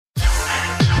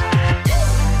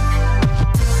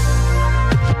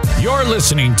You're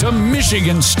listening to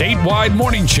Michigan Statewide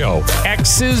Morning Show,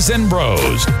 X's and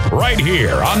Bros, right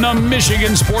here on the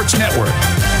Michigan Sports Network.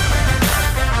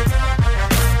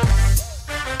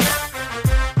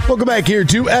 Welcome back here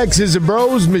to X's and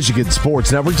Bros, Michigan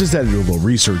Sports Network. Just had to do a little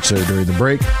research there during the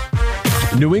break.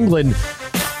 New England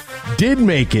did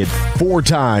make it 4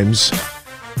 times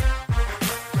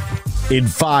in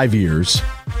 5 years.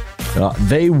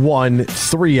 They won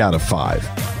 3 out of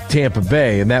 5. Tampa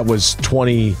Bay, and that was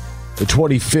the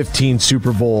 2015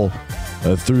 Super Bowl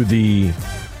through the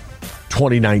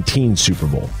 2019 Super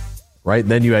Bowl, right?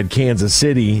 And then you had Kansas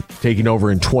City taking over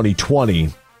in 2020,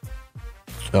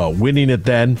 winning it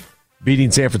then, beating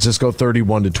San Francisco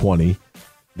 31-20.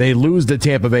 They lose to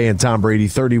Tampa Bay and Tom Brady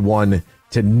 31-9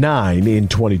 in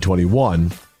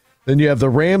 2021. Then you have the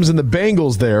Rams and the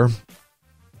Bengals there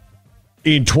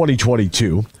in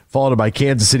 2022, followed by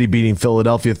Kansas City beating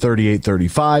Philadelphia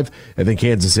 38-35, and then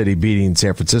Kansas City beating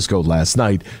San Francisco last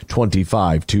night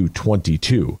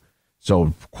 25-22.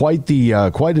 So quite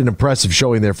an impressive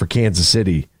showing there for Kansas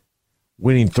City,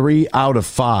 winning 3 out of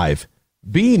 5,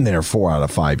 being there 4 out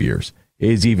of 5 years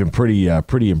is even pretty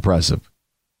impressive.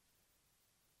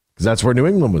 Because that's where New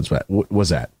England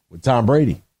was at with Tom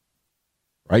Brady,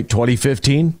 right?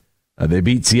 2015, they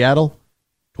beat Seattle.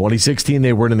 2016,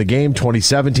 they weren't in the game.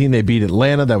 2017, they beat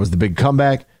Atlanta. That was the big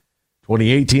comeback.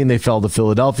 2018, they fell to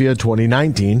Philadelphia.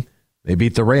 2019, they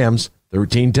beat the Rams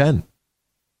 13-10.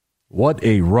 What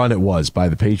a run it was by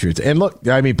the Patriots. And look,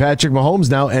 I mean, Patrick Mahomes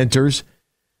now enters.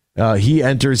 He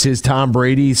enters his Tom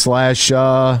Brady slash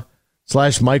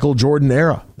Michael Jordan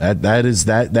era. That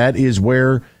is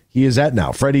where he is at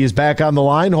now. Freddie is back on the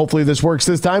line. Hopefully this works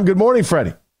this time. Good morning,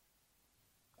 Freddie.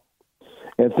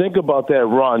 And think about that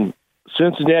run.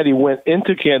 Cincinnati went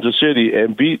into Kansas City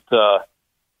and beat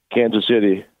Kansas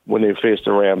City when they faced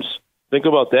the Rams. Think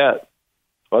about that.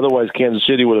 Otherwise, Kansas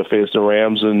City would have faced the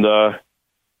Rams, and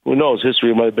who knows?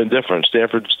 History might have been different.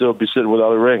 Stafford would still be sitting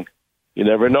without a ring. You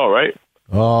never know, right?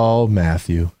 Oh,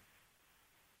 Matthew.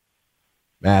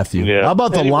 Yeah. How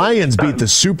about the Lions beat the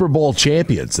Super Bowl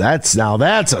champions? That's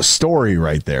a story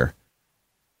right there.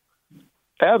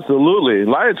 Absolutely.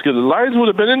 Lions would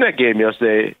have been in that game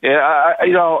yesterday. And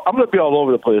I'm going to be all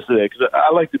over the place today because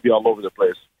I like to be all over the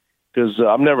place because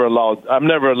I'm never allowed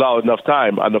enough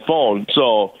time on the phone.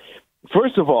 So,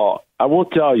 first of all, I will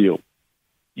tell you,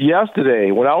 yesterday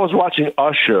when I was watching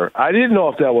Usher, I didn't know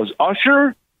if that was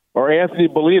Usher or Anthony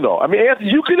Bellino. I mean,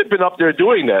 Anthony, you could have been up there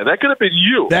doing that. That could have been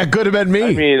you. That could have been me.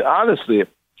 I mean, honestly.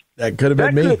 That could have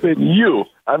been me. That could have been you.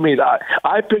 I mean,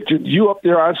 I pictured you up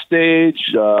there on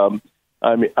stage.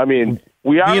 I mean,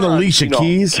 we are. Me and Alicia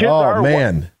Keys. Oh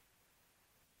man.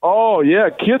 Oh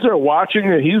yeah, kids are watching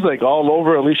it. He's like all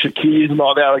over Alicia Keys and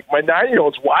all that. Like my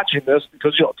 9-year-old's watching this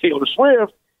because Taylor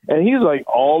Swift, and he's like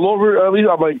all over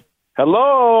Alicia. I'm like,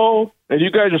 hello, and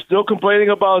you guys are still complaining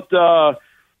about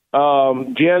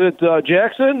Janet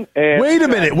Jackson. And wait a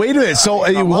minute. So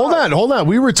hold on.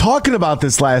 We were talking about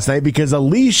this last night because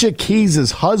Alicia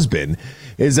Keys' husband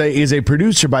is a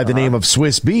producer by the name of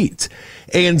Swiss Beats.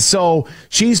 And so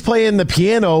she's playing the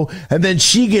piano and then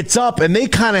she gets up and they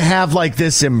kind of have like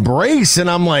this embrace. And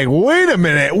I'm like, wait a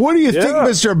minute. What do you think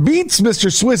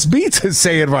Mr. Swiss Beats is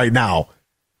saying right now?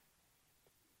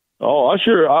 Oh,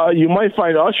 Usher, you might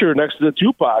find Usher next to the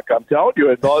Tupac. I'm telling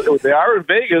you, they are in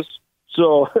Vegas.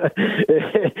 So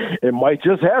it might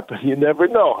just happen. You never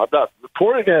know. I'm not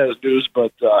reporting that as news,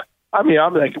 but I'm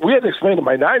like, we had to explain to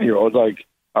my 9-year-old,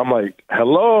 I'm like,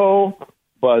 hello,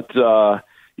 but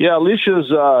yeah, Alicia's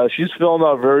she's filling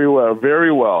out very well,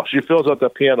 very well. She fills out the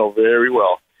piano very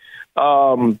well.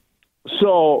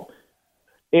 So,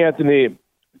 Anthony, a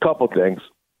couple things.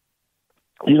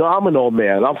 I'm an old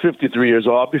man. I'm 53 years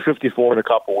old. I'll be 54 in a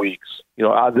couple weeks.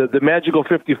 The magical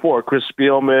 54. Chris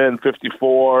Spielman,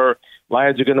 54.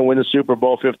 Lions are going to win the Super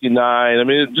Bowl, 59. I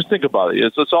mean, just think about it.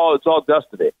 It's all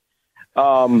destiny.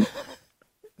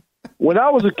 When I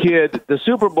was a kid, the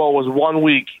Super Bowl was 1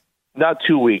 week, not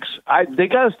 2 weeks. They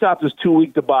got to stop this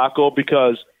 2-week debacle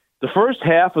because the first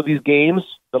half of these games,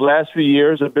 the last few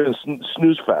years, have been a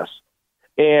snooze fest,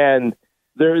 and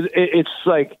it's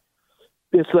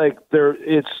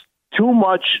too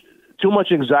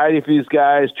much anxiety for these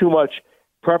guys, too much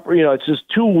prep. It's just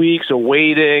 2 weeks of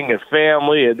waiting and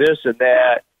family and this and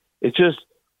that. It's just.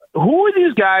 Who are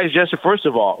these guys, Jesse? First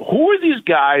of all, who are these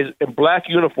guys in black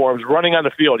uniforms running on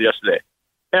the field yesterday?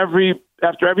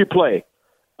 After every play.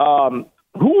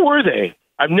 Who were they?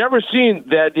 I've never seen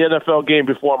that in the NFL game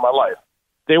before in my life.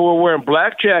 They were wearing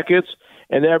black jackets,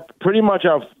 and they're pretty much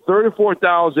on third or fourth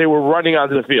downs, they were running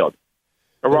onto the field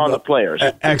around the players.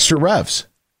 Extra refs.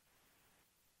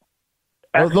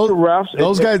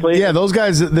 Those guys,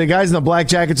 the guys in the black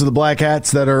jackets or the black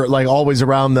hats that are like always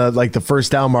around the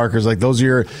first down markers, like those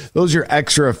are your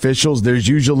extra officials. There's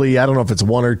usually, I don't know if it's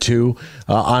one or two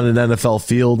on an NFL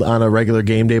field on a regular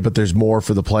game day, but there's more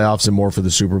for the playoffs and more for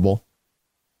the Super Bowl.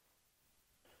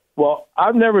 Well,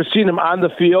 I've never seen him on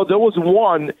the field. There was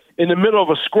one in the middle of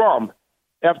a scrum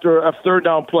after a third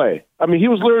down play. I mean, he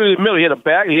was literally in the middle. He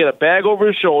had a bag over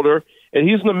his shoulder, and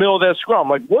he's in the middle of that scrum.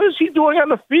 Like, what is he doing on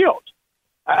the field?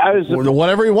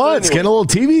 Whatever he wants, getting a little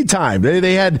TV time.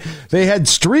 They had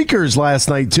streakers last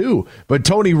night too. But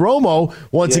Tony Romo,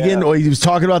 once again, he was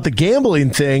talking about the gambling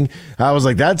thing. I was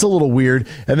like, that's a little weird.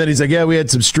 And then he's like, yeah, we had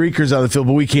some streakers on the field,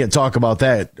 but we can't talk about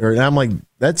that. And I'm like,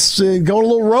 that's going a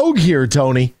little rogue here,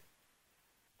 Tony.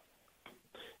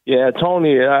 Yeah,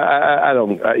 Tony, I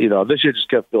don't, they should just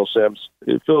kept Phil Simms.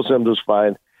 Phil Simms was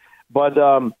fine. But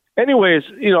anyways,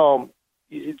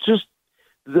 it's just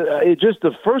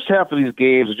the first half of these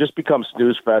games have just become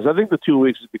snooze fest. I think the 2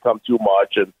 weeks has become too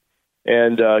much,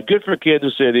 and good for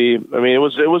Kansas City. I mean, it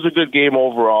was a good game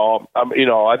overall.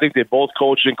 I think they both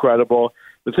coached incredible.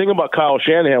 The thing about Kyle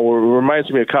Shanahan, what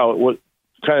reminds me of Kyle, what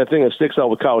kind of thing that sticks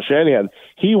out with Kyle Shanahan,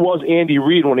 he was Andy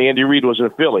Reid when Andy Reid was in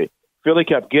Philly. Philly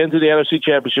kept getting to the NFC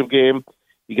Championship game.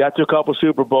 He got to a couple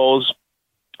Super Bowls,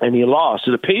 and he lost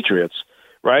to the Patriots,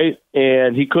 right?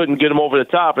 And he couldn't get him over the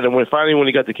top. And then when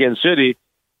he got to Kansas City,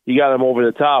 he got him over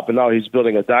the top, and now he's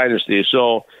building a dynasty.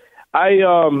 So I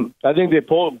think they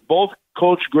both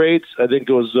coached great. I think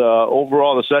it was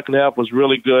overall the second half was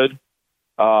really good.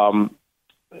 And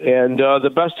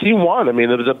the best team won. I mean,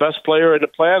 the best player on the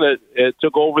planet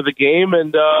took over the game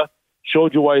and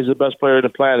showed you why he's the best player on the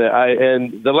planet.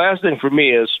 And the last thing for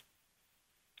me is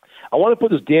I want to put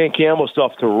this Dan Campbell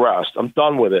stuff to rest. I'm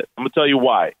done with it. I'm going to tell you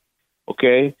why.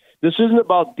 Okay? This isn't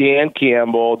about Dan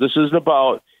Campbell. This isn't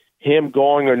about him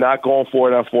going or not going for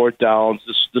it on fourth downs.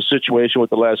 This is the situation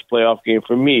with the last playoff game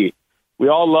for me. We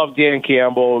all love Dan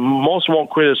Campbell. Most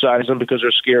won't criticize him because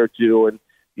they're scared to. And,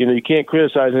 you can't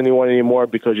criticize anyone anymore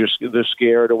because they're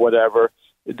scared or whatever.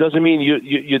 It doesn't mean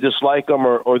you dislike them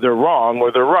or they're wrong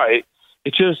or they're right.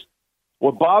 It's just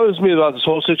what bothers me about this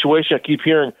whole situation. I keep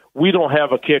hearing we don't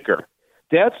have a kicker.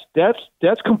 That's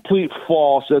complete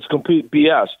false. That's complete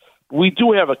BS. We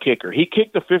do have a kicker. He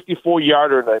kicked a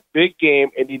 54-yarder in a big game,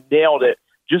 and he nailed it,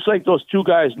 just like those two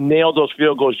guys nailed those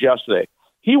field goals yesterday.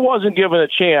 He wasn't given a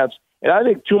chance, and I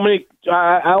think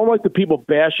I don't like the people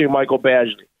bashing Michael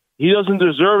Badgley. He doesn't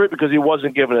deserve it because he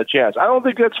wasn't given a chance. I don't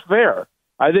think that's fair.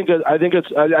 I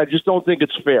just don't think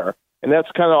it's fair, and that's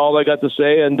kind of all I got to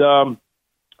say. And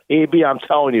AB, I'm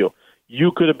telling you,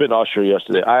 you could have been Usher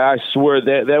yesterday. I swear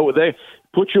that they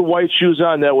put your white shoes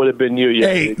on. That would have been you.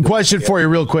 Yesterday. Hey, question for you,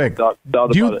 real quick. Do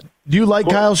you like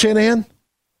Kyle Shanahan?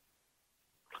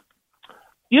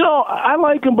 I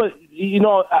like him, but he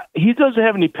doesn't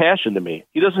have any passion to me.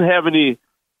 He doesn't have any.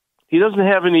 He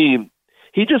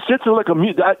just sits there like a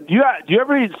mute. Do you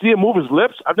ever see him move his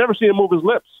lips? I've never seen him move his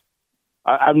lips.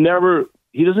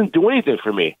 He doesn't do anything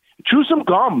for me. Chew some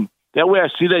gum. That way I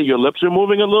see that your lips are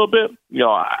moving a little bit.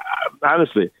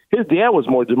 Honestly, his dad was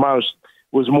more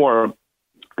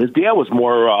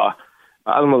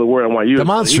I don't know the word I want to use.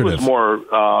 Demonstrative. He was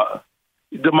more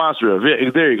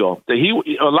demonstrative. There you go.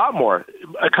 He a lot more.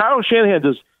 Kyle Shanahan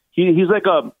does. He's like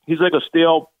a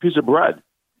stale piece of bread.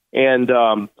 And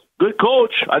good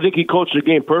coach. I think he coached the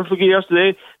game perfectly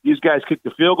yesterday. These guys kicked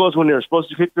the field goals when they were supposed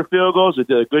to kick their field goals. They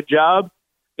did a good job.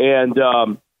 And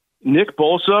Nick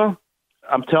Bosa,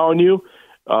 I'm telling you,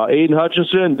 Aiden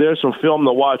Hutchinson, there's some film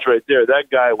to watch right there. That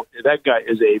guy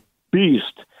is a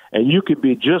beast, and you could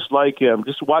be just like him.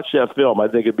 Just watch that film. I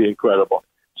think it'd be incredible.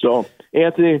 So,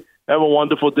 Anthony, have a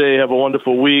wonderful day. Have a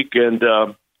wonderful week, and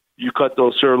you cut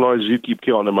those sirloins. You keep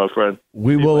killing them, my friend.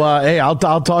 We will. Hey, I'll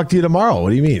talk to you tomorrow. What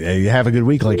do you mean? Hey, have a good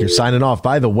week. Like you're signing off.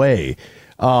 By the way,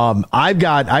 I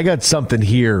got something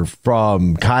here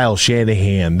from Kyle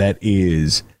Shanahan that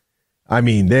is,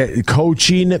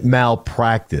 coaching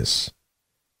malpractice.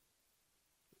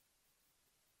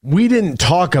 We didn't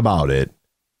talk about it.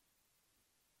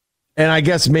 And I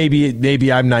guess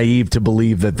maybe I'm naive to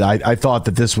believe that I thought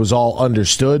that this was all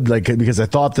understood, because I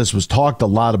thought this was talked a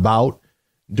lot about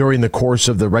during the course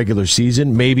of the regular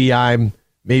season. Maybe I'm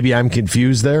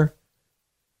confused there,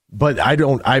 but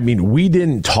we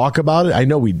didn't talk about it. I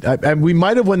know we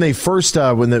might have when they first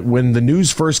when the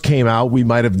news first came out, we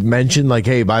might have mentioned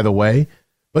hey, by the way.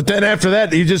 But then after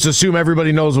that, you just assume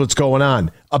everybody knows what's going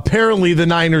on. Apparently, the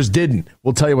Niners didn't.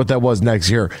 We'll tell you what that was next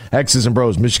here. X's and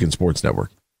Bros, Michigan Sports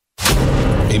Network.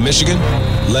 Hey, Michigan,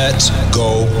 let's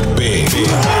go big.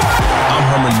 I'm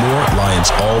Herman Moore, Lions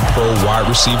All-Pro wide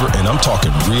receiver, and I'm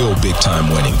talking real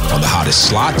big-time winning on the hottest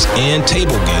slots and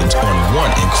table games on one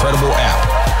incredible app,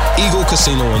 Eagle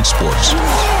Casino and Sports.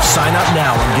 Sign up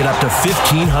now and get up to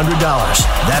 $1,500.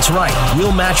 That's right.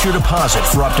 We'll match your deposit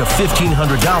for up to $1,500,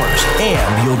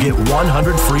 and you'll get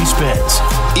 100 free spins.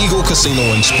 Eagle Casino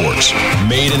and Sports.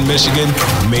 Made in Michigan,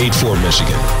 made for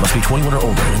Michigan. Must be 21 or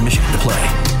older in Michigan to play.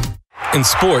 In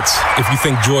sports, if you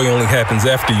think joy only happens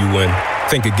after you win,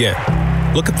 think again.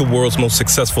 Look at the world's most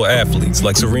successful athletes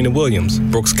like Serena Williams,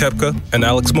 Brooks Koepka, and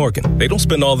Alex Morgan. They don't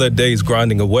spend all their days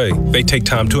grinding away. They take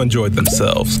time to enjoy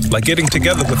themselves, like getting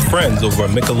together with friends over a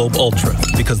Michelob Ultra,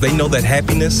 because they know that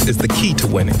happiness is the key to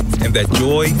winning, and that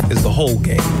joy is the whole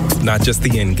game, not just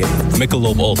the end game.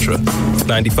 Michelob Ultra,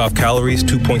 95 calories,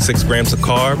 2.6 grams of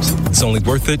carbs. It's only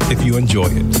worth it if you enjoy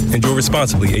it. Enjoy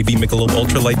responsibly. AB Michelob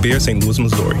Ultra Light Beer, St. Louis,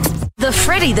 Missouri. The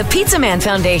Freddie the Pizza Man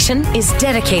Foundation is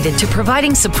dedicated to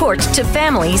providing support to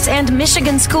families and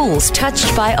Michigan schools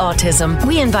touched by autism.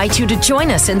 We invite you to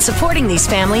join us in supporting these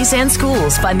families and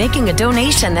schools by making a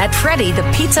donation at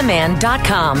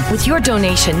FreddieThePizzaMan.com. With your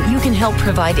donation, you can help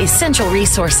provide essential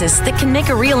resources that can make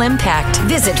a real impact.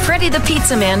 Visit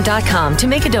FreddieThePizzaMan.com to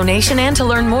make a donation and to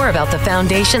learn more about the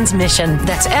foundation's mission.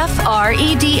 That's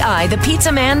FREDI,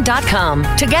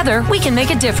 Together, we can make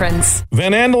a difference.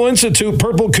 Van Andel Institute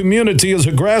Purple Community is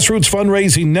a grassroots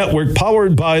fundraising network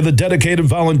powered by the dedicated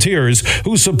volunteers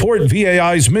who support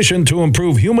VAI's mission to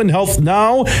improve human health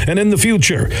now and in the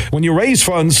future. When you raise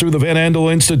funds through the Van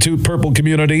Andel Institute Purple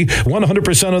Community,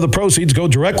 100% of the proceeds go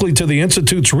directly to the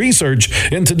Institute's research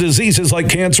into diseases like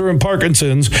cancer and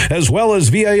Parkinson's, as well as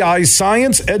VAI's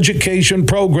science education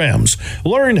programs.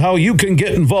 Learn how you can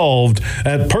get involved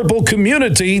at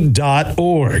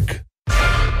purplecommunity.org.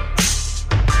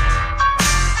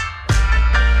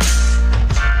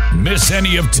 Miss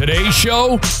any of today's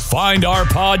show? Find our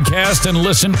podcast and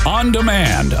listen on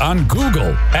demand on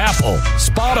Google, Apple,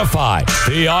 Spotify,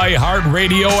 the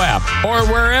iHeartRadio app, or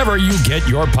wherever you get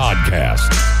your podcast.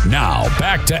 Now,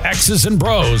 back to X's and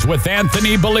Bros with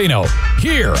Anthony Bellino,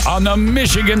 here on the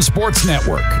Michigan Sports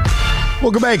Network.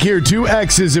 Welcome back here to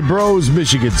X's and Bros,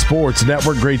 Michigan Sports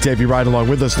Network. Great to have you ride along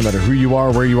with us, no matter who you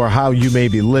are, where you are, how you may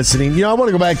be listening. You know, I want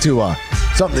to go back to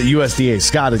something that USDA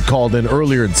Scott had called in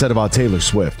earlier and said about Taylor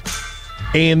Swift.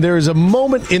 And there's a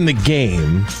moment in the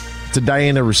game, it's a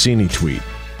Diana Rossini tweet,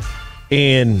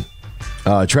 and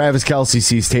Travis Kelce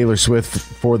sees Taylor Swift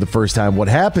for the first time. What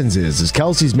happens is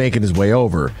Kelce's making his way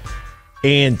over,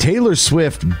 and Taylor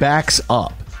Swift backs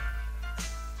up.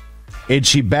 And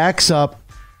she backs up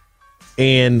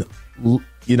and,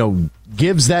 you know,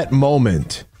 gives that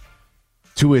moment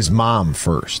to his mom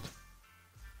first.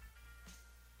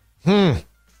 All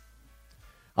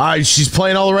right, she's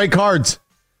playing all the right cards.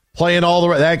 Playing all the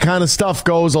right, that kind of stuff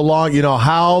goes along. You know,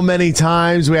 how many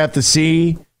times we have to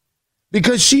see?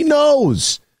 Because she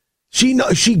knows. She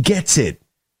gets it.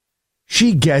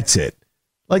 She gets it.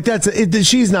 Like, that's it.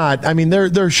 She's not, I mean,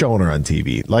 they're showing her on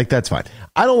TV. Like, that's fine.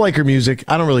 I don't like her music.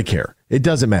 I don't really care. It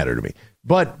doesn't matter to me.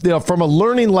 But, you know, from a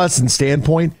learning lesson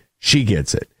standpoint, she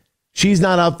gets it. She's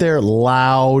not out there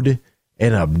loud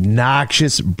and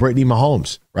obnoxious Brittany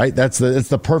Mahomes, right? That's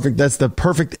the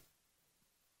perfect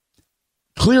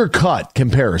clear-cut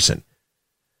comparison.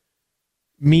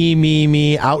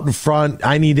 Me, out in front.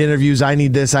 I need interviews. I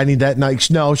need this. I need that.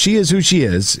 No, she is who she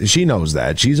is. She knows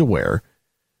that. She's aware.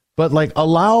 But, like,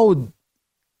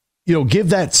 give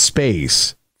that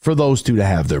space for those two to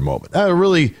have their moment.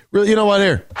 Really, you know what,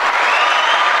 here?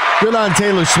 Good on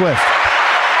Taylor Swift.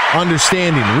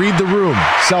 Understanding. Read the room.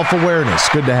 Self-awareness.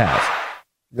 Good to have.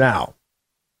 Now,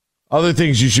 other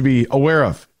things you should be aware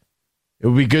of. It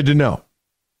would be good to know.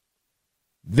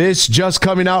 This just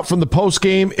coming out from the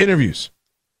post-game interviews.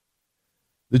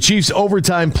 The Chiefs'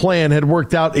 overtime plan had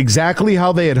worked out exactly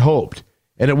how they had hoped,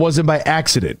 and it wasn't by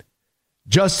accident.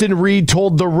 Justin Reed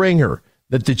told The Ringer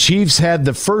that the Chiefs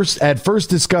had first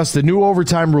discussed the new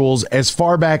overtime rules as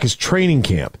far back as training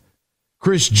camp.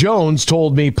 Chris Jones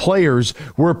told me players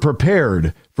were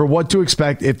prepared for what to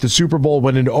expect if the Super Bowl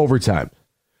went into overtime.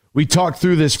 We talked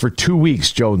through this for 2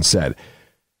 weeks, Jones said.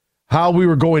 How we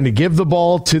were going to give the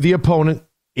ball to the opponent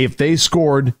if they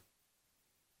scored.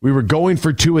 We were going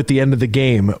for 2 at the end of the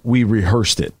game. We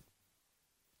rehearsed it.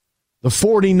 The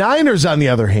 49ers, on the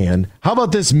other hand, how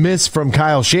about this miss from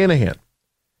Kyle Shanahan?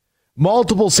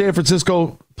 Multiple San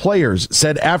Francisco players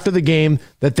said after the game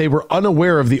that they were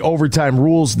unaware of the overtime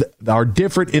rules that are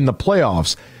different in the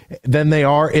playoffs than they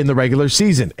are in the regular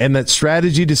season, and that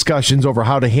strategy discussions over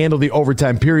how to handle the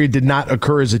overtime period did not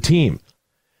occur as a team.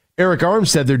 Eric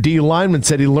Armstead, their D lineman,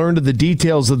 said he learned of the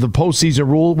details of the postseason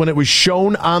rule when it was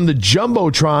shown on the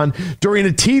Jumbotron during a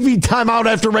TV timeout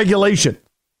after regulation.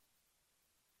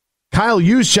 Kyle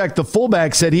Juszczyk, the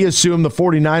fullback, said he assumed the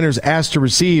 49ers asked to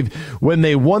receive when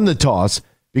they won the toss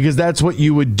because that's what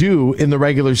you would do in the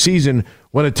regular season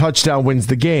when a touchdown wins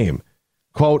the game.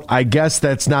 Quote, I guess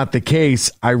that's not the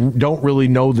case. I don't really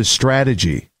know the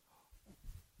strategy.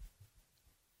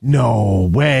 No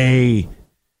way.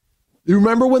 You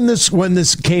remember when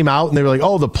this came out and they were like,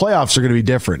 oh, the playoffs are going to be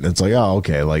different. And it's like, oh,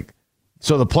 okay. Like,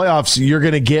 so the playoffs, you're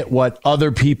going to get what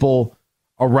other people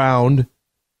around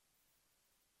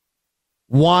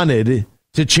wanted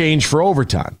to change for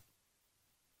overtime.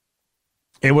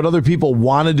 And what other people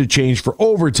wanted to change for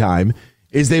overtime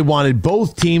is they wanted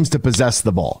both teams to possess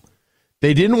the ball.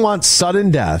 They didn't want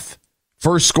sudden death,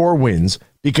 first score wins,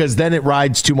 because then it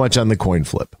rides too much on the coin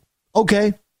flip.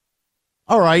 Okay.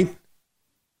 All right.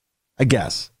 I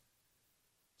guess.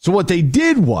 So what they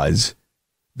did was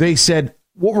they said,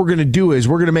 what we're going to do is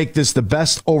we're going to make this the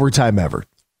best overtime ever.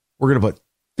 We're going to put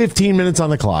 15 minutes on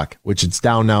the clock, which it's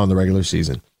down now in the regular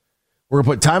season. We're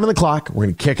going to put time on the clock. We're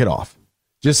going to kick it off,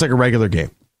 just like a regular game.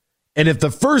 And if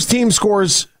the first team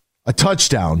scores a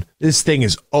touchdown, this thing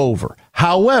is over.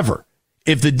 However,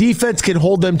 if the defense can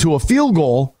hold them to a field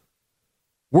goal,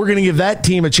 we're going to give that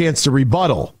team a chance to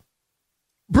rebuttal.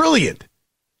 Brilliant.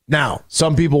 Now,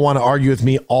 some people want to argue with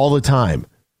me all the time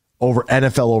over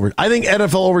NFL overtime. I think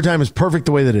NFL overtime is perfect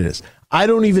the way that it is. I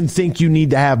don't even think you need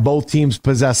to have both teams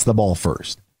possess the ball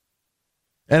first.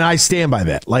 And I stand by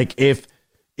that. Like, if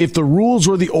the rules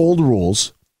were the old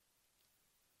rules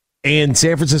and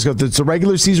San Francisco, it's a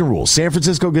regular season rule, San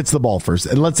Francisco gets the ball first,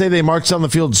 and let's say they march down the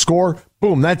field to score,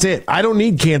 boom, that's it. I don't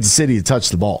need Kansas City to touch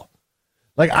the ball.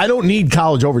 Like, I don't need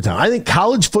college overtime. I think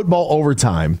college football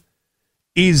overtime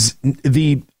is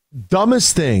the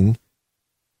dumbest thing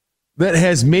that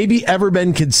has maybe ever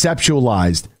been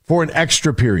conceptualized for an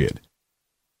extra period.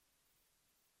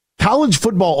 College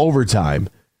football overtime,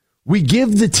 we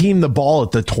give the team the ball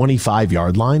at the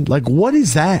 25-yard line. Like, what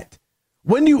is that?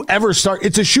 When do you ever start?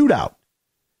 It's a shootout.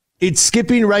 It's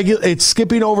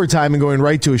skipping overtime and going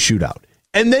right to a shootout.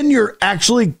 And then you're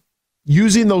actually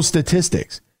using those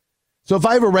statistics. So if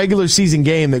I have a regular season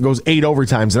game that goes 8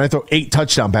 overtimes and I throw 8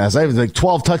 touchdown passes, I have like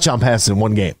 12 touchdown passes in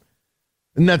one game.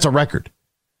 And that's a record.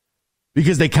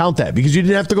 Because they count that. Because you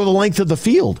didn't have to go the length of the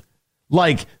field.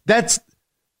 Like, that's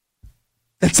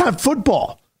not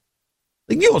football.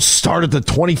 Like, you'll start at the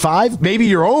 25, maybe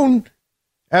your own,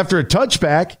 after a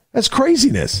touchback. That's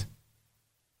craziness.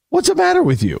 What's the matter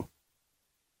with you?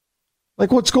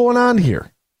 Like, what's going on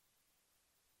here?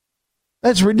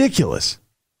 That's ridiculous.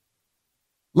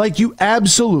 Like, you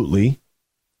absolutely,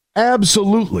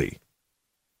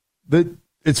 that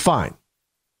it's fine.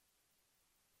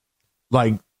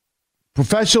 Like,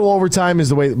 professional overtime is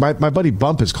the way. My buddy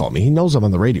Bump has called me. He knows I'm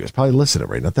on the radio. He's probably listening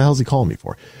right now. What the hell is he calling me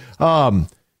for?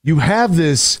 You have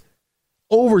this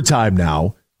overtime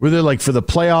now where they're like, for the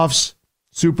playoffs,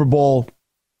 Super Bowl,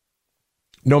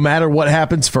 no matter what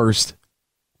happens first,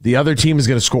 the other team is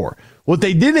going to score. What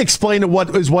they didn't explain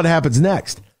is what happens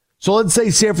next. So let's say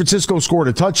San Francisco scored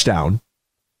a touchdown,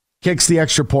 kicks the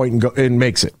extra point and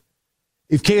makes it.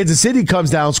 If Kansas City comes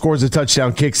down, scores a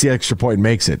touchdown, kicks the extra point and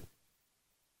makes it,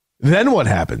 then what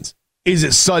happens? Is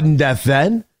it sudden death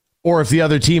then? Or if the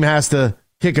other team has to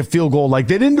kick a field goal, like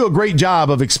they didn't do a great job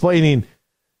of explaining,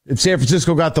 if San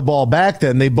Francisco got the ball back,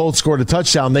 then they both scored a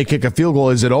touchdown, they kick a field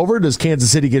goal. Is it over? Does Kansas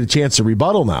City get a chance to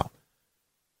rebuttal now?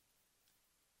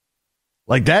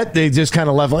 Like that, they just kind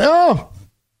of left like, oh,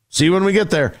 see when we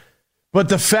get there. But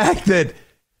the fact that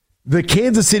the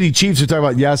Kansas City Chiefs are talking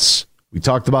about, yes, we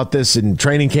talked about this in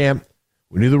training camp.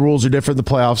 We knew the rules are different in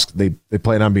the playoffs. They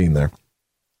plan on being there.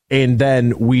 And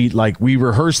then we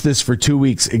rehearsed this for 2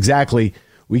 weeks exactly.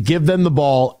 We give them the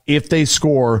ball. If they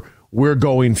score, we're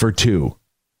going for 2.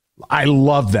 I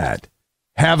love that.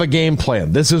 Have a game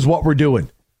plan. This is what we're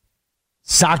doing.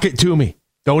 Sock it to me.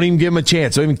 Don't even give them a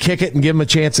chance. Don't even kick it and give them a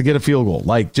chance to get a field goal.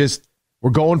 Like, just,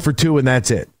 we're going for 2 and that's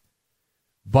it.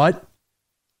 But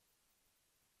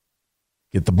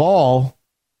get the ball.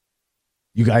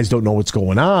 You guys don't know what's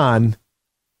going on.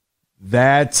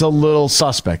 That's a little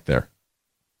suspect there.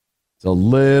 It's a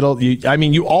little,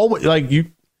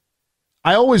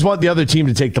 I always want the other team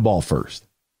to take the ball first.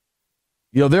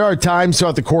 You know, there are times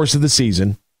throughout the course of the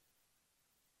season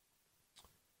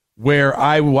where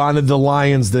I wanted the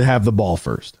Lions to have the ball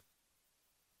first.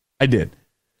 I did.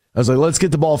 I was like, let's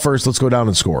get the ball first. Let's go down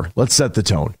and score. Let's set the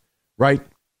tone, right?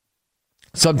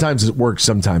 Sometimes it works.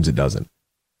 Sometimes it doesn't.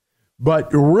 But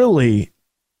really,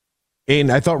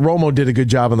 and I thought Romo did a good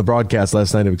job on the broadcast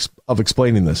last night of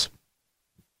explaining this.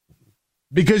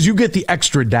 because you get the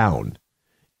extra down.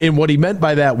 And what he meant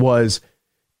by that was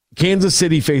Kansas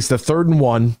City faced a 3rd and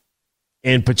 1,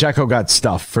 and Pacheco got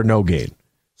stuffed for no gain.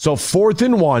 So 4th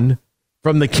and 1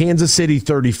 from the Kansas City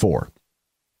 34.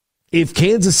 If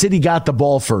Kansas City got the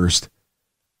ball first,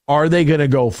 are they going to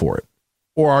go for it?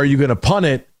 Or are you going to punt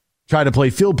it, try to play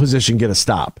field position, get a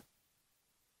stop?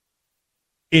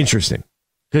 Interesting.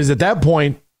 Because at that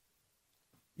point,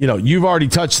 you've already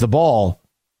touched the ball.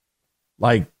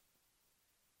 Like,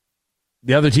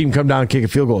 the other team come down and kick a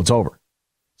field goal, it's over.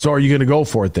 So are you going to go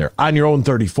for it there on your own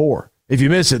 34? If you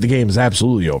miss it, the game is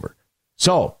absolutely over.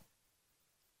 So,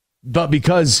 but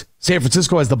because San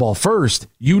Francisco has the ball first,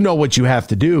 you know what you have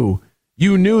to do.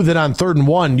 You knew that on 3rd and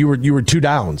 1, you were 2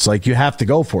 downs. Like, you have to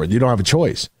go for it. You don't have a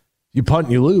choice. You punt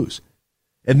and you lose.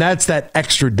 And that's that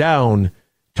extra down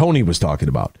Tony was talking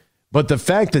about. But the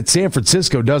fact that San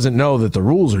Francisco doesn't know that the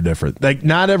rules are different, like,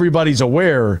 not everybody's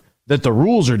aware that the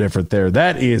rules are different there,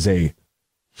 that is a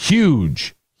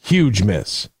huge, huge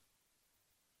miss.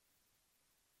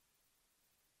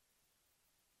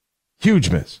 Huge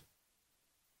miss.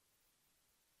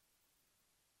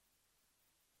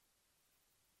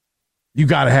 You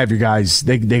got to have your guys,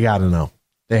 they got to know.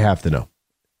 They have to know.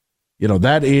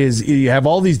 That is, you have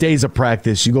all these days of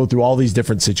practice. You go through all these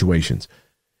different situations,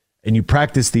 and you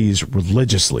practice these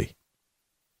religiously.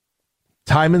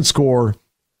 Time and score.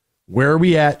 Where are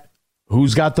we at?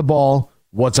 Who's got the ball?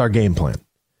 What's our game plan?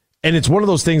 And it's one of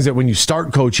those things that when you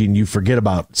start coaching, you forget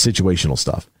about situational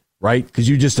stuff, right? Because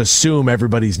you just assume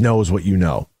everybody knows what you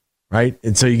know, right?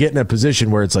 And so you get in a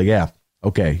position where it's like, yeah,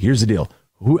 okay, here's the deal.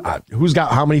 Who's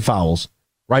got how many fouls,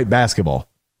 right? Basketball.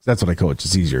 That's what I coach.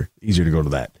 It's easier to go to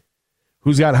that.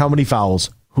 Who's got how many fouls?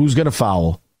 Who's going to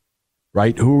foul,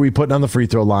 right? Who are we putting on the free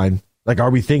throw line? Like, are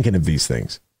we thinking of these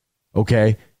things?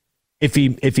 Okay. If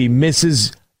he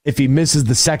misses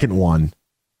the second one,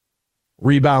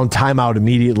 rebound, timeout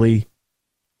immediately.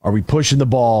 Are we pushing the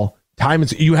ball?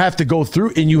 You have to go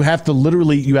through, and you have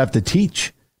to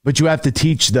teach, but you have to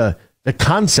teach the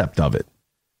concept of it,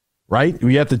 right?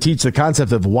 We have to teach the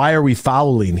concept of, why are we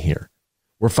fouling here?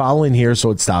 We're fouling here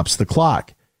so it stops the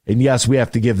clock. And yes, we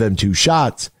have to give them 2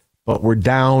 shots, but we're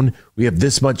down. We have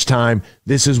this much time.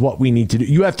 This is what we need to do.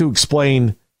 You have to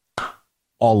explain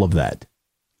all of that,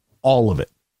 all of it.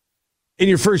 In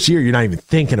your first year, you're not even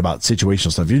thinking about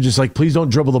situational stuff. You're just like, please don't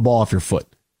dribble the ball off your foot,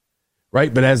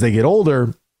 right? But as they get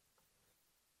older,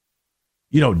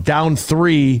 down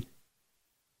 3,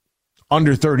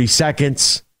 under 30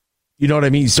 seconds, you know what I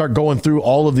mean? You start going through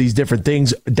all of these different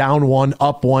things. Down 1,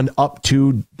 up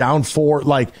 2, down 4.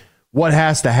 Like, what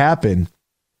has to happen?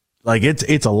 Like,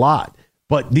 it's a lot.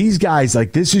 But these guys,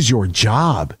 like, this is your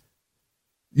job.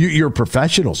 You're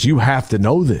professionals. You have to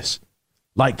know this.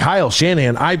 Like Kyle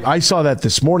Shanahan, I saw that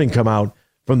this morning come out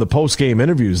from the post-game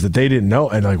interviews that they didn't know.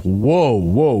 And like,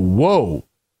 whoa.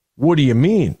 What do you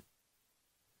mean?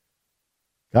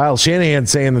 Kyle Shanahan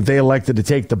saying that they elected to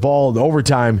take the ball in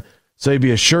overtime so they'd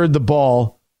be assured the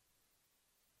ball,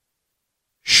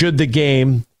 should the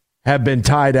game have been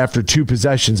tied after 2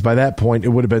 possessions. By that point, it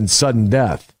would have been sudden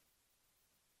death.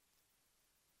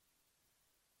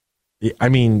 I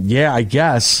mean, yeah, I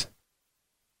guess.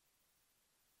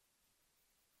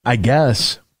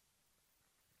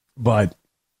 But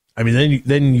I mean,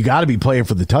 then you got to be playing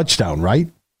for the touchdown, right?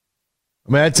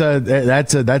 I mean, that's a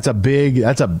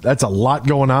lot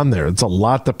going on there. It's a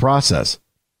lot to process,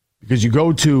 because you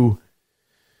go to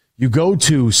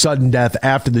sudden death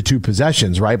after the 2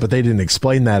 possessions, right? But they didn't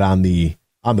explain that on the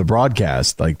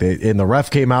broadcast. Like, the ref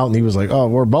came out and he was like, "Oh,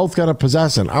 we're both gonna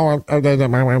possess it."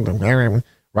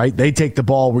 Right? They take the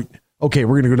ball. Okay,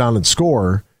 we're gonna go down and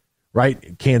score,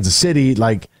 right? Kansas City,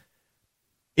 like,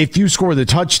 if you score the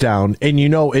touchdown,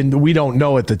 and we don't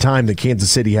know at the time that Kansas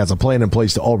City has a plan in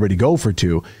place to already go for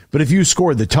 2, but if you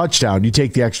score the touchdown, you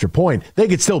take the extra point, they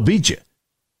could still beat you.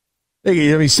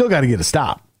 You still got to get a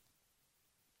stop.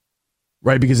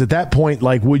 Right? Because at that point,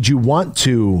 like, would you want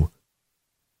to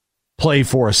play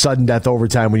for a sudden death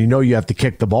overtime when you know you have to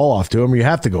kick the ball off to them, or you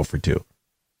have to go for 2?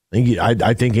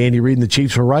 I think Andy Reid and the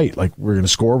Chiefs were right. Like, we're going to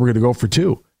score, we're going to go for 2.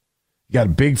 You got a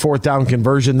big 4th down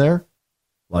conversion there.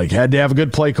 Like, had to have a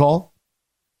good play call.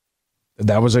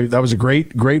 That was a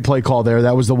great play call there.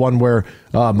 That was the one where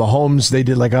Mahomes, they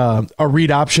did like a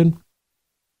read option.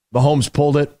 Mahomes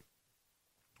pulled it,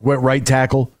 went right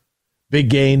tackle, big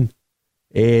gain,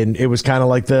 and it was kind of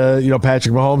like the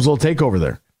Patrick Mahomes little takeover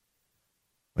there.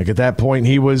 Like, at that point,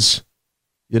 he was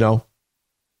going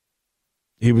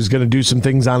to do some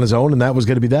things on his own, and that was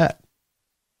going to be that.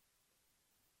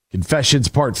 Confessions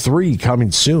Part 3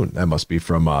 coming soon. That must be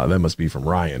from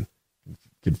Ryan.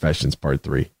 Confessions Part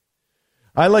 3.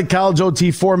 I like college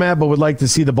OT format, but would like to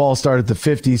see the ball start at the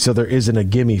 50 so there isn't a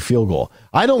gimme field goal.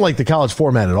 I don't like the college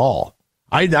format at all.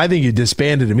 I think you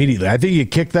disband it immediately. I think you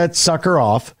kick that sucker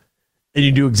off and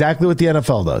you do exactly what the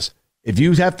NFL does. If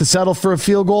you have to settle for a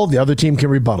field goal, the other team can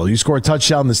rebuttal. You score a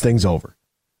touchdown, this thing's over.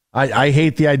 I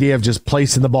hate the idea of just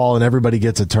placing the ball and everybody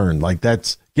gets a turn. Like,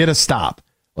 get a stop.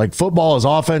 Like, football is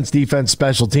offense, defense,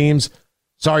 special teams.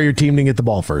 Sorry your team didn't get the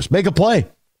ball first. Make a play,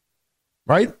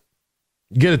 right?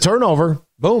 You get a turnover,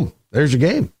 boom, there's your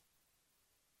game.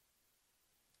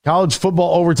 College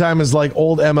football overtime is like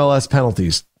old MLS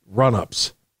penalties,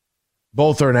 run-ups.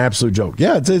 Both are an absolute joke.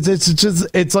 Yeah,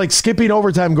 it's like skipping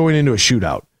overtime going into a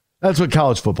shootout. That's what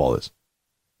college football is.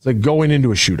 It's like going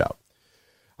into a shootout.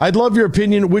 I'd love your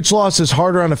opinion. Which loss is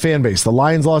harder on a fan base? The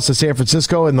Lions lost to San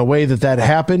Francisco and the way that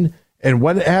happened and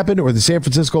when it happened, or the San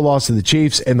Francisco loss to the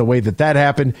Chiefs and the way that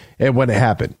happened and when it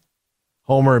happened?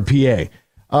 Homer and PA.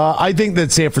 I think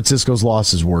that San Francisco's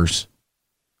loss is worse.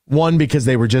 One, because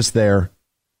they were just there,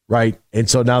 right? And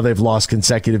so now they've lost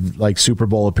consecutive Super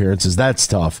Bowl appearances. That's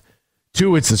tough.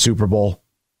 Two, it's the Super Bowl.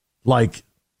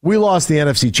 We lost the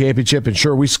NFC Championship, and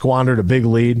sure, we squandered a big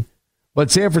lead, but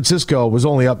San Francisco was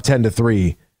only up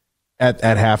 10-3 at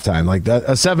halftime.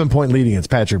 A 7-point lead against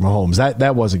Patrick Mahomes.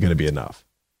 That wasn't going to be enough.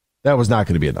 That was not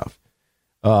going to be enough.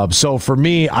 So for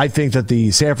me, I think that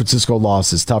the San Francisco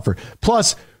loss is tougher.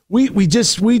 Plus, we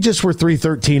just were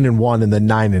 3-13-1 and then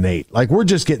 9-8. We're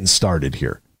just getting started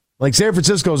here. San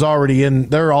Francisco's already in.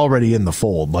 They're already in the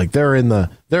fold. They're in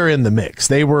the mix.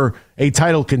 They were a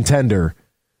title contender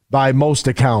by most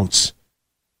accounts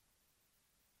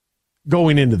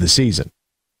going into the season.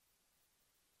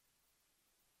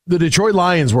 The Detroit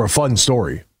Lions were a fun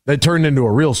story that turned into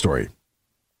a real story,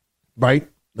 right?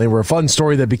 They were a fun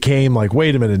story that became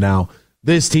wait a minute now,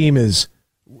 this team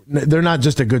they're not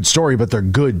just a good story, but they're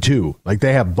good too.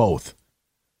 They have both.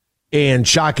 And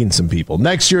shocking some people.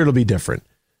 Next year it'll be different.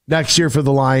 Next year for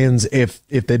the Lions, if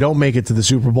they don't make it to the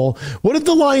Super Bowl, what if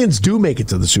the Lions do make it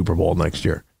to the Super Bowl next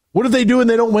year? What if they do and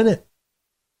they don't win it?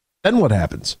 Then what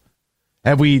happens?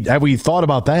 Have we thought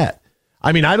about that?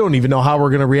 I don't even know how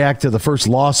we're going to react to the first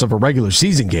loss of a regular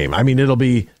season game. It'll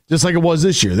be just like it was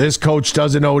this year. This coach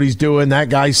doesn't know what he's doing. That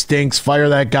guy stinks. Fire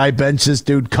that guy. Bench this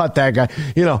dude. Cut that guy.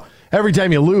 Every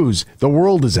time you lose, the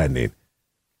world is ending.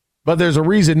 But there's a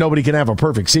reason nobody can have a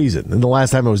perfect season. And the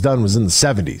last time it was done was in the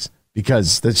 70s.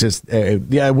 Because that's just,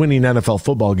 winning NFL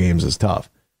football games is tough.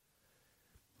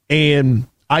 And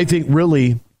I think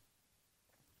really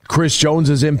Chris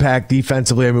Jones's impact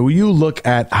defensively, when you look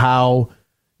at how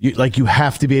you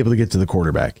have to be able to get to the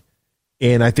quarterback.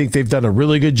 And I think they've done a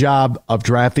really good job of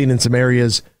drafting in some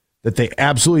areas that they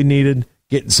absolutely needed,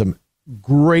 getting some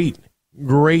great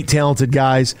talented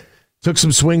guys. Took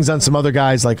some swings on some other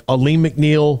guys like Aleem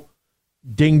McNeil,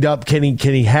 dinged up. Can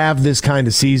he have this kind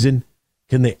of season?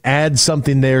 Can they add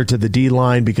something there to the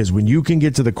D-line? Because when you can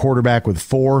get to the quarterback with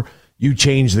 4, you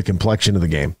change the complexion of the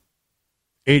game.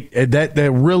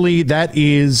 That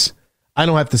is, I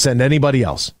don't have to send anybody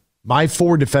else. My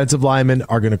 4 defensive linemen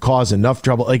are going to cause enough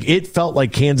trouble. It felt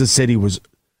like Kansas City was,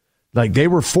 they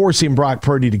were forcing Brock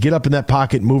Purdy to get up in that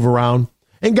pocket and move around.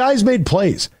 And guys made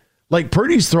plays.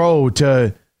 Purdy's throw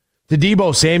to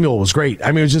Deebo Samuel was great.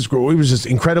 It was just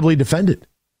incredibly defended.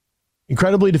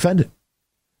 Incredibly defended.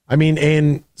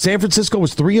 And San Francisco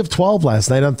was 3 of 12 last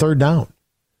night on third down.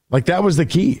 That was the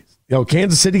key.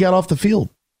 Kansas City got off the field.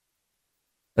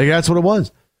 That's what it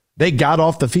was. They got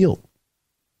off the field.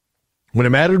 When it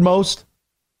mattered most,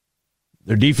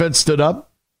 their defense stood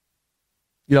up.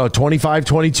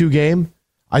 25-22 game.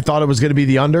 I thought it was going to be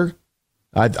the under.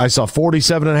 I saw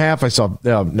 47.5. I saw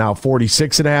now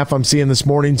 46.5 I'm seeing this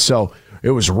morning. So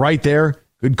it was right there.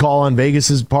 Good call on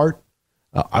Vegas's part.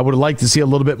 I would have liked to see a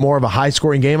little bit more of a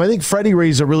high-scoring game. I think Freddie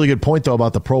raised a really good point, though,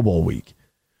 about the Pro Bowl week,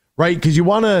 right? Because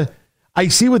I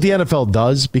see what the NFL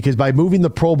does, because by moving the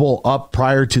Pro Bowl up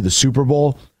prior to the Super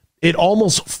Bowl, it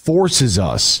almost forces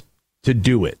us to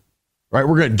do it, right?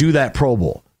 We're going to do that Pro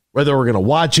Bowl, whether we're going to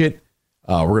watch it,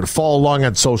 we're going to follow along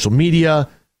on social media,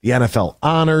 the NFL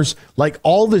honors,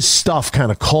 all this stuff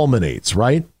kind of culminates,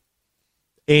 right?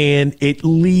 And it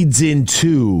leads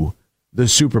into the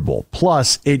Super Bowl.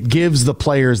 Plus, it gives the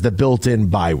players the built-in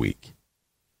bye week.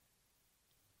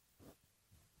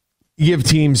 You give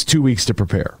teams 2 weeks to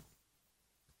prepare.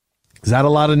 Is that a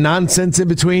lot of nonsense in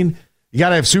between? You got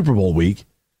to have Super Bowl week.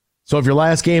 So if your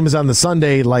last game is on the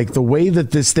Sunday, the way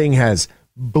that this thing has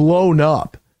blown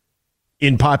up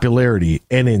in popularity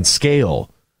and in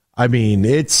scale,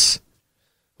 it's,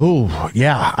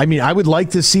 I would like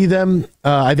to see them.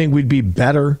 I think we'd be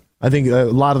better. I think a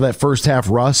lot of that first half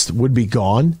rust would be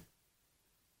gone.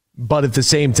 But at the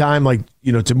same time, like,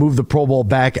 to move the Pro Bowl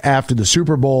back after the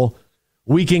Super Bowl,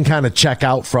 we can kind of check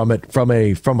out from it from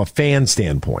a fan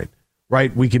standpoint,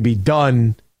 right? We can be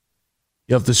done.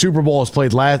 If the Super Bowl was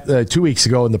played 2 weeks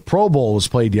ago and the Pro Bowl was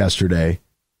played yesterday,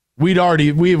 we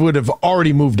would have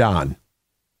already moved on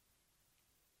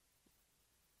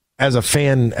as a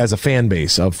fan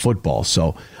base of football.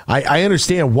 So I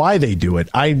understand why they do it.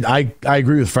 I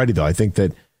agree with Freddie, though. I think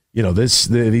that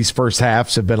these first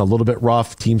halves have been a little bit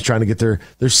rough. Teams trying to get their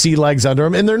sea legs under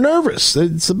them, and they're nervous.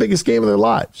 It's the biggest game of their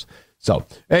lives. So,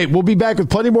 hey, we'll be back with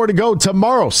plenty more to go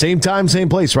tomorrow. Same time, same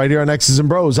place, right here on X's and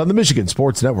Bros on the Michigan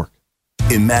Sports Network.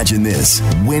 Imagine this,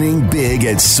 winning big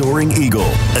at Soaring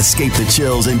Eagle. Escape the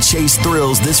chills and chase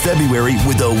thrills this February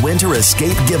with the Winter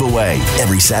Escape Giveaway.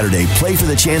 Every Saturday, play for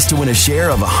the chance to win a share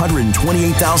of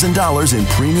 $128,000 in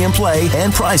premium play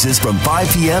and prizes from 5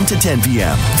 p.m. to 10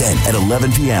 p.m. Then at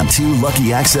 11 p.m., 2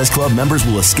 Lucky Access Club members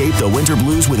will escape the winter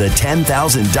blues with a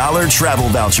 $10,000 travel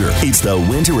voucher. It's the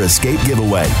Winter Escape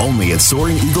Giveaway, only at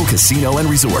Soaring Eagle Casino and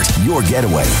Resort. Your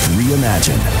getaway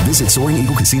reimagined. Visit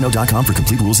SoaringEagleCasino.com for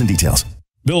complete rules and details.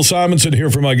 Bill Simonson here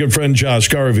for my good friend Josh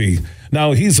Garvey.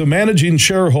 Now, he's a managing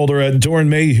shareholder at Dorn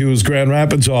Mayhew's Grand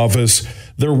Rapids office.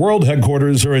 Their world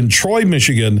headquarters are in Troy,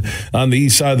 Michigan, on the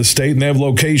east side of the state, and they have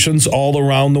locations all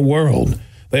around the world.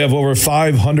 They have over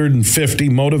 550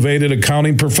 motivated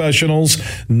accounting professionals,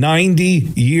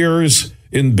 90 years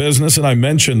in business, and I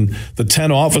mentioned the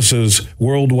 10 offices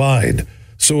worldwide.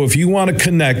 So if you want to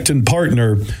connect and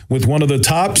partner with one of the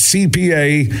top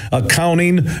CPA,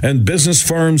 accounting, and business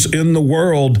firms in the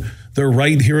world, they're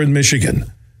right here in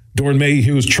Michigan. Dorn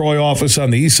Mayhew's Troy office on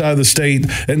the east side of the state,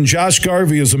 and Josh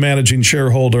Garvey is a managing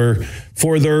shareholder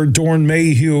for their Dorn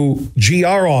Mayhew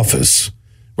GR office.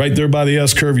 Right there by the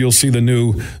S-curve, you'll see the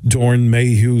new Dorn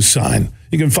Mayhew sign.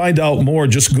 You can find out more.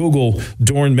 Just Google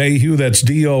Dorn Mayhew. That's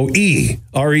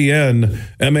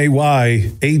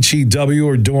DOERENMAYHEW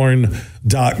or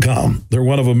Dorn.com. They're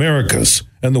one of America's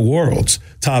and the world's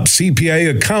top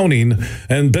CPA, accounting,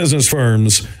 and business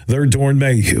firms. They're Dorn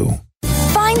Mayhew.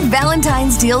 Find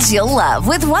Valentine's deals you'll love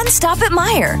with One Stop at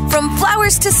Meijer. From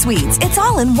flowers to sweets, it's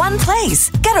all in one place.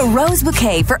 Get a rose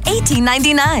bouquet for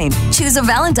 $18.99. Choose a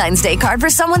Valentine's Day card for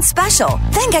someone special.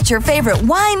 Then get your favorite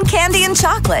wine, candy, and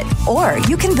chocolate. Or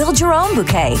you can build your own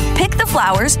bouquet. Pick the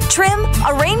flowers, trim,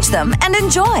 arrange them, and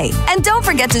enjoy. And don't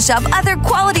forget to shop other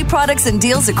quality products and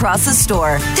deals across the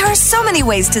store. There are so many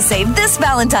ways to save this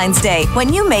Valentine's Day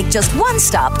when you make just one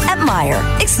stop at Meijer.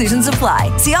 Exclusions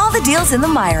apply. See all the deals in the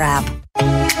Meijer app.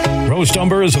 Roast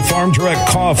Umber is a farm direct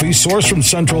coffee sourced from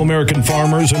Central American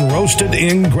farmers and roasted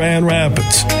in Grand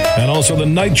Rapids. And also the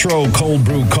Nitro Cold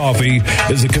Brew Coffee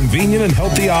is a convenient and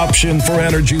healthy option for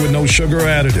energy with no sugar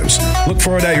additives. Look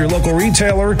for it at your local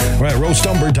retailer or at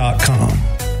roastumber.com.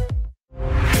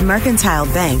 Mercantile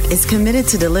Bank is committed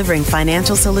to delivering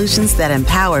financial solutions that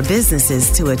empower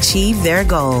businesses to achieve their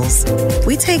goals.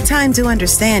 We take time to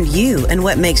understand you and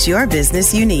what makes your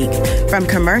business unique. From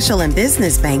commercial and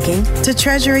business banking to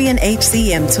treasury and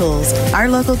HCM tools, our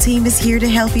local team is here to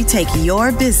help you take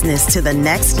your business to the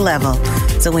next level.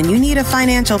 So when you need a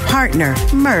financial partner,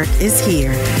 Merc is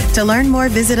here. To learn more,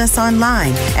 visit us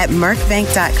online at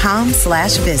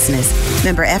mercbank.com/business.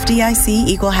 Member FDIC,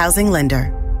 Equal Housing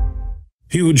Lender.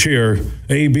 Huge here.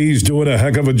 AB's doing a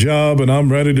heck of a job, and I'm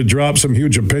ready to drop some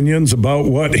huge opinions about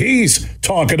what he's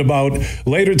talking about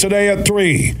later today at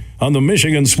 3 on the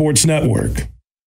Michigan Sports Network.